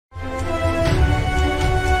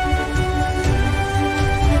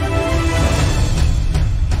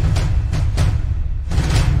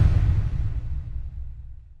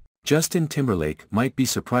Justin Timberlake might be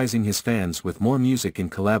surprising his fans with more music in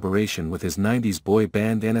collaboration with his 90s boy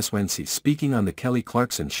band NSYNC. Speaking on The Kelly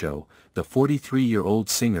Clarkson Show, the 43-year-old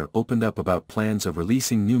singer opened up about plans of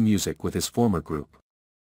releasing new music with his former group.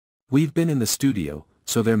 "We've been in the studio,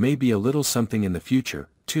 so there may be a little something in the future,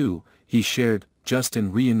 too," he shared.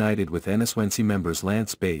 Justin reunited with NSYNC members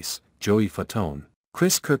Lance Bass, Joey Fatone,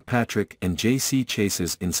 Chris Kirkpatrick and J.C.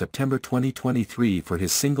 Chases in September 2023 for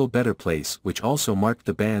his single Better Place, which also marked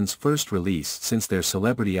the band's first release since their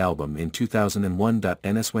Celebrity album in 2001.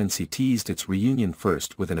 NSYNC teased its reunion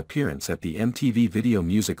first with an appearance at the MTV Video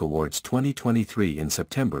Music Awards 2023 in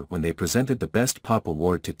September when they presented the Best Pop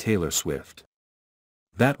Award to Taylor Swift.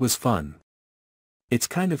 "That was fun. It's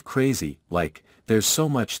kind of crazy, like, there's so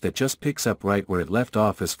much that just picks up right where it left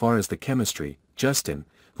off as far as the chemistry." Justin,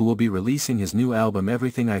 who will be releasing his new album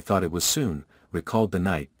Everything I Thought It Was soon, recalled the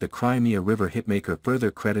night. The Crimea River hitmaker further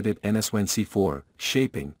credited NSYNC for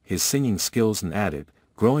shaping his singing skills and added,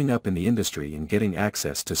 "Growing up in the industry and getting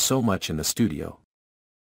access to so much in the studio.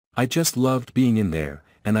 I just loved being in there,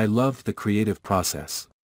 and I loved the creative process.